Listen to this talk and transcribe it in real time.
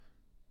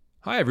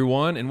Hi,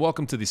 everyone, and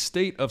welcome to the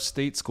State of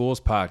State Schools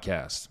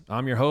podcast.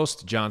 I'm your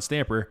host, John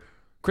Stamper,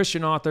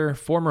 Christian author,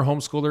 former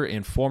homeschooler,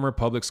 and former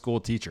public school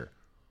teacher.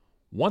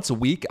 Once a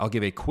week, I'll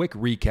give a quick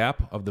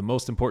recap of the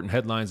most important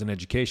headlines in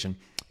education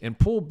and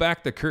pull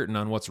back the curtain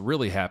on what's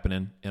really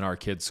happening in our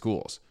kids'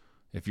 schools.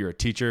 If you're a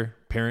teacher,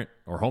 parent,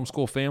 or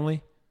homeschool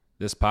family,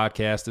 this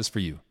podcast is for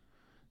you.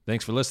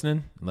 Thanks for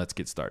listening, and let's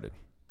get started.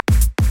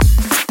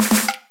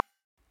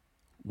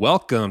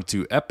 Welcome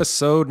to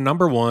episode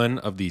number 1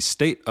 of the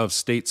State of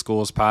State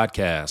Schools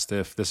podcast.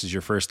 If this is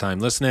your first time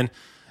listening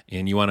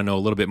and you want to know a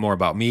little bit more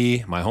about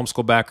me, my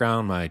homeschool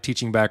background, my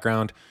teaching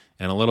background,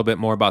 and a little bit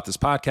more about this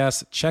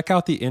podcast, check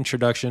out the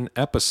introduction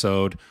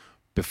episode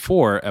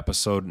before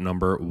episode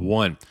number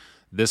 1.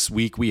 This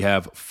week we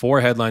have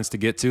 4 headlines to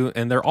get to,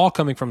 and they're all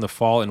coming from the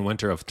fall and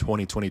winter of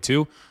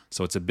 2022,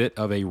 so it's a bit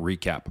of a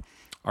recap.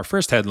 Our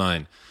first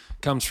headline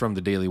comes from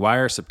the Daily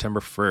Wire, September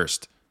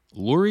 1st.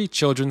 Lurie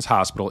Children's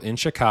Hospital in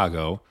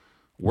Chicago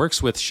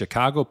works with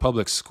Chicago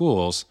Public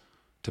Schools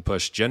to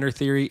push gender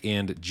theory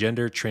and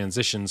gender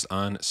transitions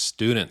on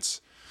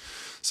students.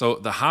 So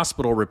the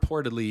hospital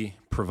reportedly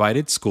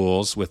provided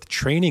schools with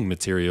training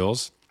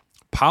materials,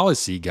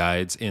 policy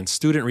guides, and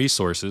student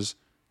resources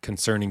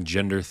concerning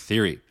gender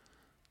theory.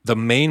 The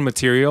main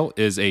material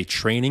is a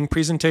training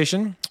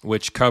presentation,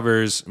 which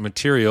covers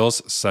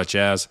materials such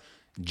as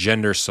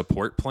gender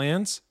support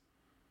plans,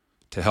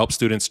 to help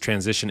students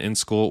transition in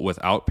school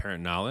without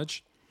parent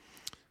knowledge,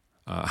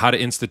 how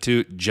to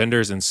institute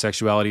genders and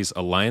sexualities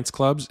alliance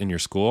clubs in your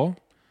school,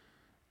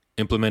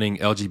 implementing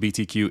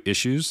LGBTQ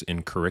issues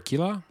in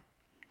curricula,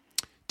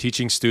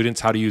 teaching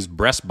students how to use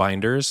breast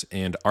binders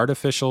and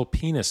artificial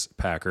penis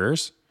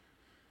packers,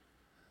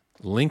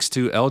 links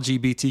to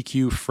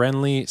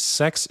LGBTQ-friendly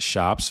sex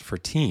shops for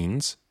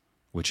teens,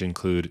 which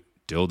include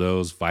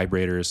dildos,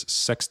 vibrators,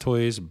 sex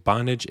toys,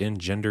 bondage, and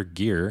gender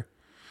gear,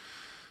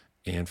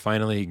 and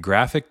finally,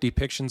 graphic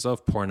depictions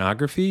of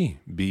pornography,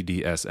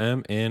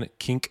 BDSM, and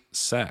kink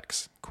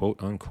sex,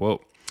 quote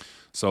unquote.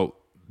 So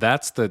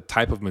that's the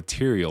type of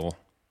material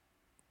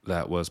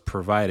that was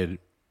provided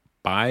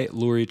by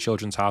Lurie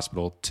Children's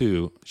Hospital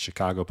to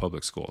Chicago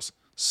Public Schools,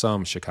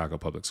 some Chicago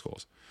Public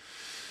Schools.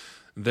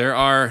 There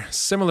are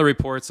similar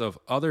reports of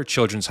other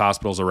children's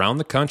hospitals around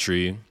the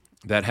country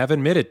that have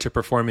admitted to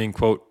performing,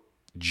 quote,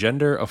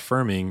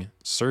 gender-affirming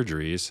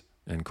surgeries,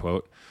 end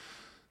quote,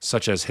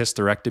 such as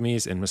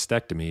hysterectomies and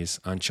mastectomies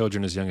on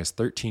children as young as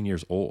 13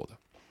 years old.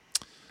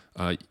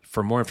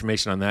 For more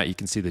information on that, you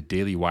can see the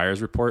Daily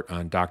Wire's report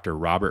on Dr.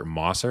 Robert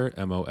Mosser,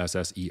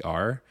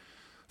 M-O-S-S-E-R,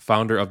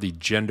 founder of the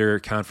Gender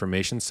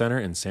Confirmation Center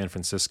in San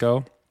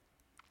Francisco.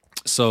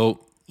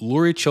 So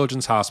Lurie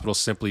Children's Hospital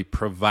simply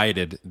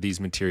provided these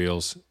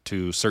materials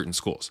to certain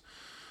schools.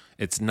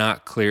 It's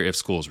not clear if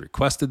schools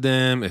requested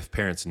them, if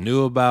parents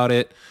knew about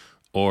it,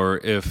 or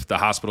if the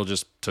hospital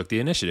just took the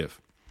initiative.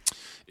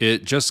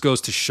 It just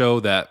goes to show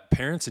that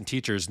parents and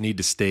teachers need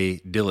to stay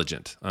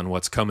diligent on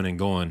what's coming and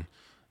going,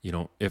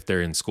 if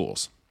they're in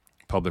schools,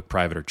 public,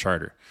 private, or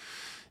charter.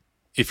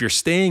 If you're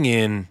staying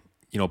in,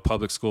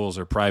 public schools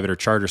or private or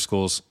charter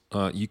schools,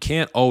 you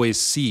can't always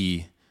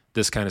see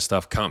this kind of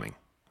stuff coming.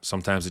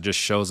 Sometimes it just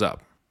shows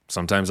up.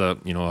 Sometimes a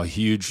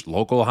huge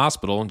local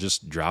hospital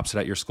just drops it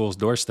at your school's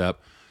doorstep,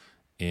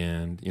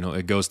 and,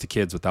 it goes to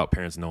kids without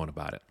parents knowing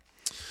about it.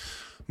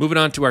 Moving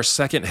on to our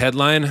second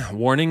headline,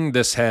 warning,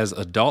 this has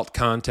adult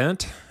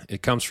content.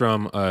 It comes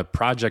from a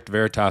Project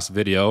Veritas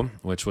video,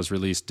 which was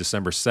released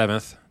December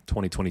 7th,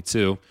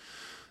 2022.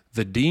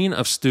 The dean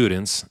of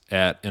students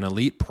at an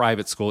elite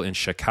private school in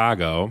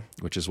Chicago,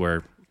 which is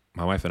where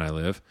my wife and I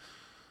live,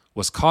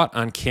 was caught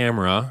on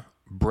camera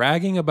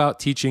bragging about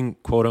teaching,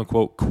 quote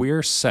unquote,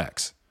 queer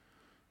sex,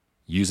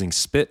 using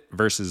spit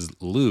versus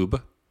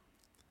lube,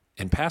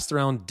 and passed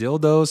around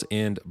dildos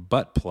and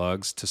butt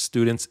plugs to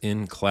students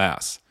in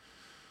class.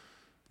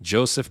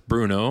 Joseph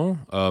Bruno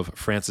of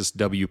Francis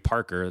W.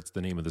 Parker, that's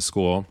the name of the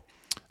school,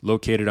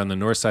 located on the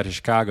north side of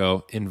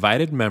Chicago,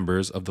 invited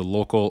members of the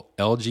local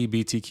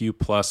LGBTQ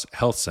plus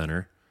health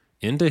center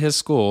into his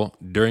school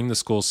during the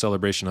school's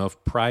celebration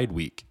of Pride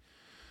Week.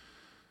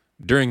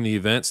 During the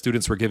event,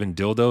 students were given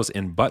dildos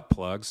and butt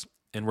plugs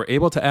and were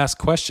able to ask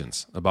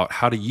questions about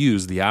how to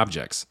use the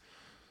objects.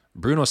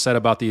 Bruno said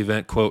about the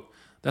event, quote,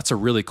 "That's a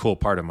really cool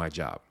part of my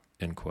job,"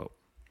 end quote.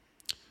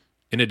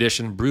 In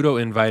addition, Bruno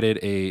invited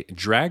a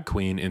drag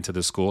queen into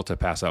the school to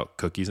pass out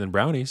cookies and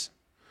brownies.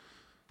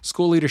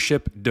 School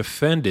leadership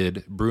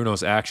defended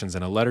Bruno's actions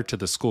in a letter to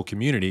the school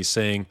community,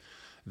 saying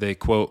they,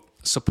 quote,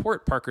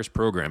 "support Parker's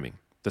programming,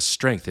 the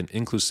strength and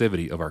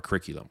inclusivity of our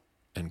curriculum,"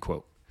 end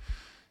quote.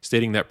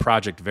 Stating that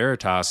Project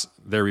Veritas,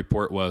 their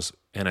report was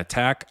an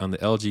attack on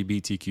the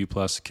LGBTQ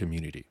plus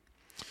community.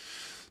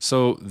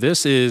 So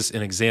this is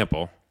an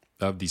example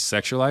of the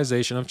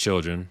sexualization of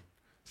children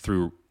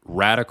through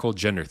radical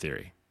gender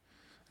theory.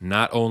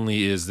 Not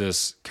only is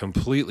this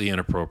completely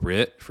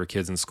inappropriate for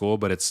kids in school,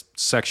 but it's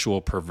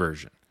sexual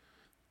perversion.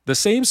 The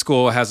same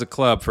school has a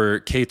club for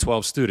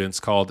K-12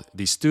 students called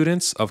the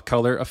Students of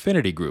Color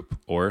Affinity Group,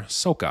 or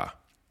SOCA,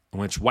 in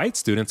which white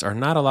students are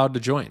not allowed to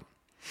join.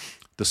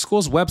 The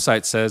school's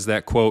website says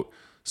that, quote,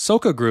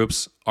 SOCA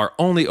groups are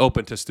only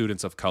open to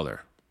students of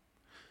color.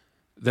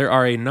 There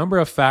are a number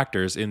of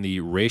factors in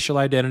the racial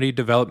identity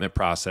development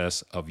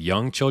process of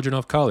young children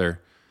of color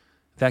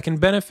that can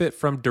benefit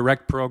from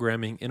direct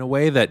programming in a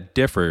way that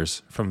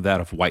differs from that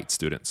of white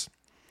students.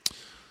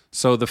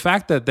 So the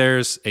fact that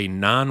there's a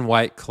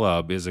non-white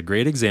club is a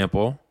great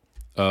example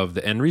of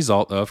the end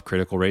result of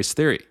critical race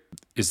theory.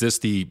 Is this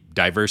the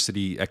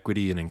diversity,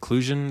 equity, and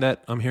inclusion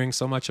that I'm hearing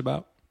so much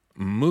about?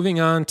 Moving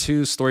on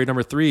to story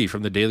number 3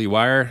 from the Daily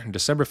Wire,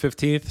 December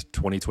 15th,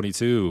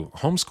 2022.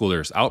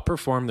 Homeschoolers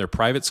outperform their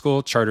private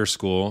school, charter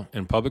school,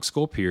 and public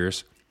school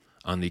peers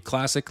on the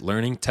Classic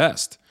Learning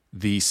Test.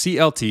 The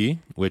CLT,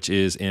 which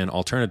is an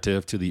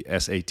alternative to the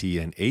SAT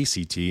and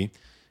ACT,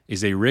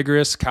 is a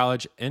rigorous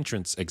college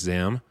entrance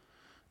exam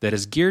that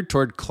is geared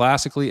toward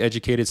classically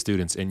educated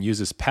students and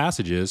uses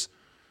passages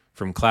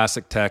from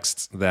classic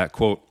texts that,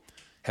 quote,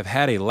 have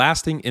had a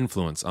lasting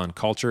influence on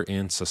culture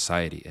and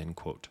society, end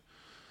quote.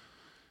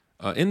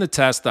 In the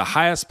test, the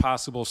highest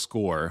possible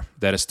score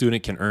that a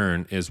student can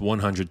earn is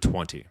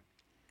 120.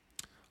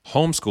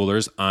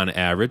 Homeschoolers, on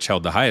average,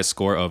 held the highest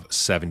score of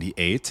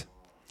 78.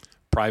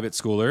 Private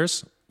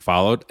schoolers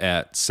followed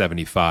at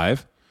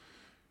 75.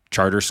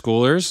 Charter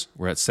schoolers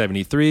were at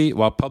 73,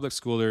 while public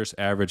schoolers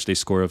averaged a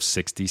score of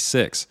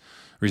 66.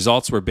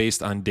 Results were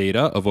based on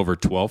data of over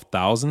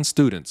 12,000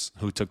 students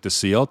who took the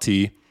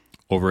CLT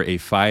over a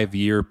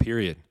 5-year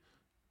period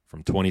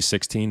from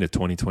 2016 to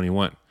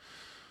 2021.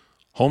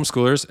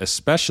 Homeschoolers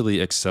especially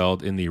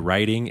excelled in the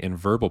writing and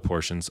verbal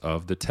portions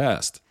of the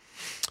test.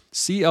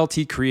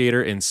 CLT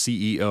creator and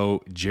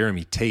CEO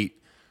Jeremy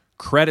Tate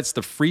credits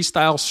the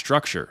freestyle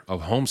structure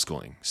of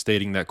homeschooling,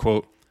 stating that,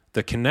 quote,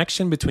 the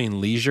connection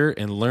between leisure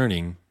and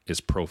learning is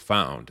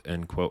profound,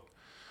 end quote.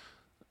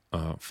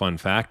 Fun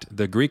fact,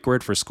 the Greek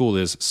word for school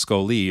is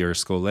skole or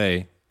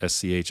skole,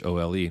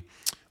 S-C-H-O-L-E,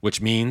 which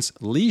means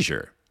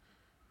leisure.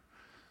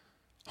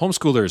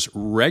 Homeschoolers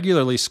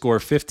regularly score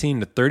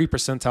 15 to 30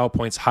 percentile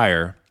points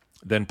higher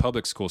than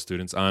public school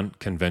students on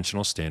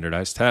conventional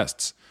standardized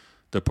tests.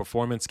 The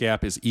performance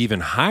gap is even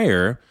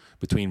higher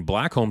between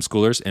black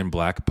homeschoolers and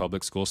black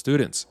public school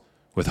students,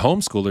 with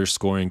homeschoolers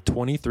scoring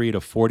 23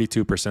 to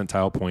 42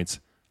 percentile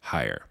points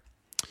higher.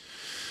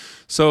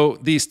 So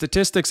the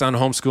statistics on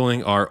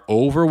homeschooling are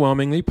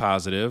overwhelmingly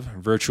positive.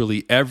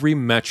 Virtually every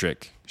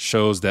metric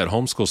shows that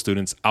homeschool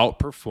students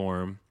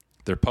outperform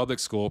their public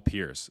school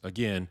peers.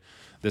 Again,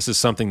 this is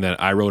something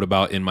that I wrote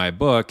about in my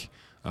book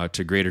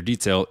to greater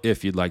detail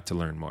if you'd like to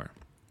learn more.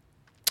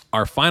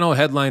 Our final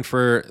headline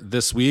for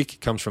this week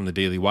comes from the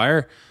Daily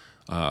Wire.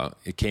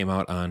 It came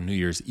out on New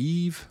Year's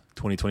Eve,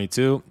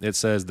 2022. It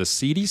says the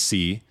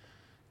CDC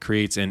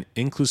creates an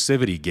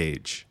inclusivity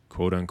gauge,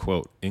 quote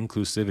unquote,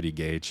 inclusivity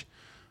gauge,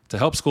 to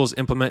help schools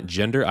implement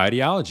gender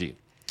ideology.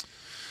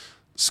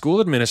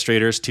 School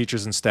administrators,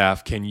 teachers, and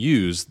staff can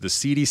use the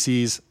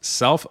CDC's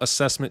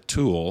self-assessment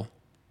tool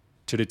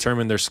to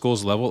determine their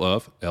school's level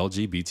of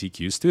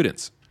LGBTQ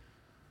students.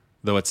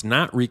 Though it's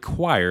not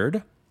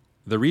required,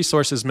 the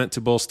resource is meant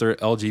to bolster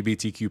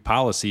LGBTQ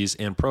policies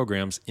and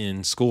programs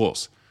in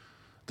schools.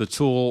 The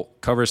tool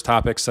covers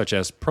topics such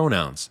as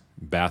pronouns,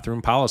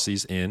 bathroom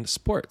policies, and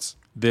sports.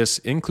 This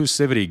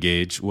inclusivity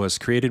gauge was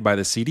created by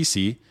the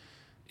CDC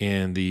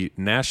and the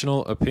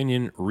National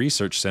Opinion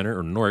Research Center,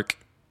 or NORC,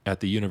 at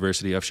the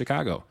University of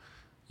Chicago,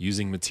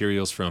 using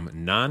materials from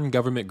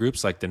non-government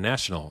groups like the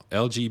National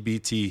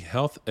LGBT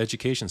Health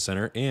Education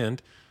Center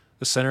and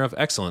the Center of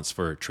Excellence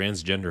for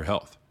Transgender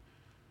Health.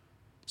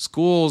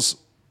 Schools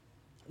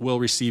will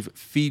receive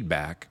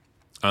feedback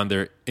on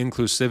their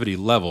inclusivity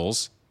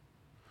levels,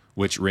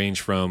 which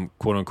range from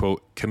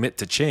quote-unquote commit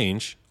to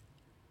change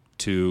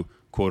to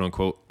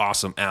quote-unquote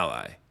awesome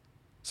ally.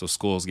 So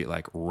schools get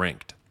like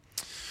ranked.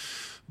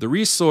 The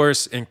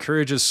resource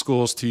encourages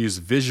schools to use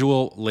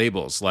visual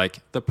labels like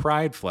the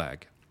pride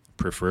flag,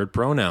 preferred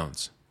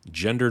pronouns,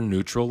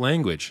 gender-neutral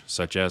language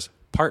such as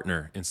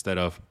partner instead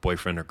of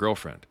boyfriend or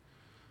girlfriend,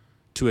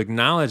 to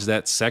acknowledge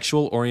that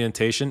sexual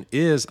orientation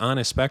is on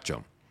a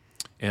spectrum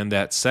and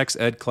that sex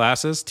ed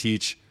classes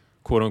teach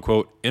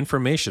quote-unquote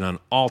information on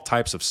all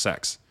types of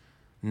sex,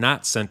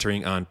 not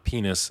centering on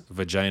penis,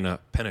 vagina,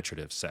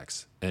 penetrative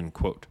sex, end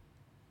quote.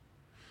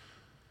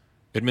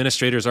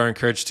 Administrators are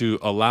encouraged to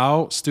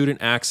allow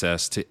student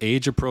access to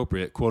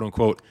age-appropriate,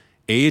 quote-unquote,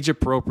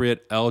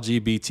 age-appropriate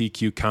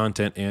LGBTQ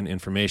content and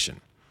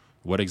information.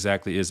 What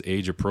exactly is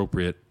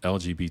age-appropriate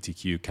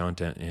LGBTQ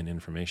content and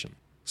information?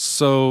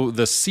 So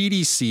the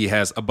CDC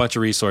has a bunch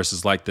of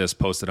resources like this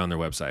posted on their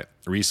website.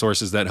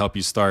 Resources that help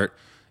you start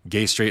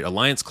gay-straight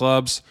alliance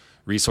clubs,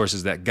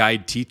 resources that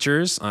guide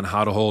teachers on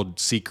how to hold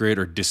secret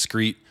or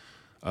discreet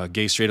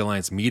gay-straight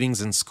alliance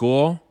meetings in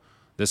school.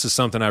 This is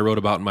something I wrote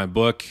about in my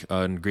book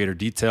in greater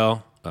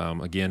detail.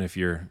 Again, if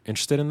you're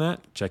interested in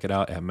that, check it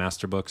out at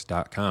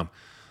masterbooks.com.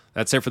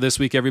 That's it for this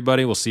week,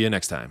 everybody. We'll see you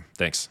next time.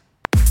 Thanks.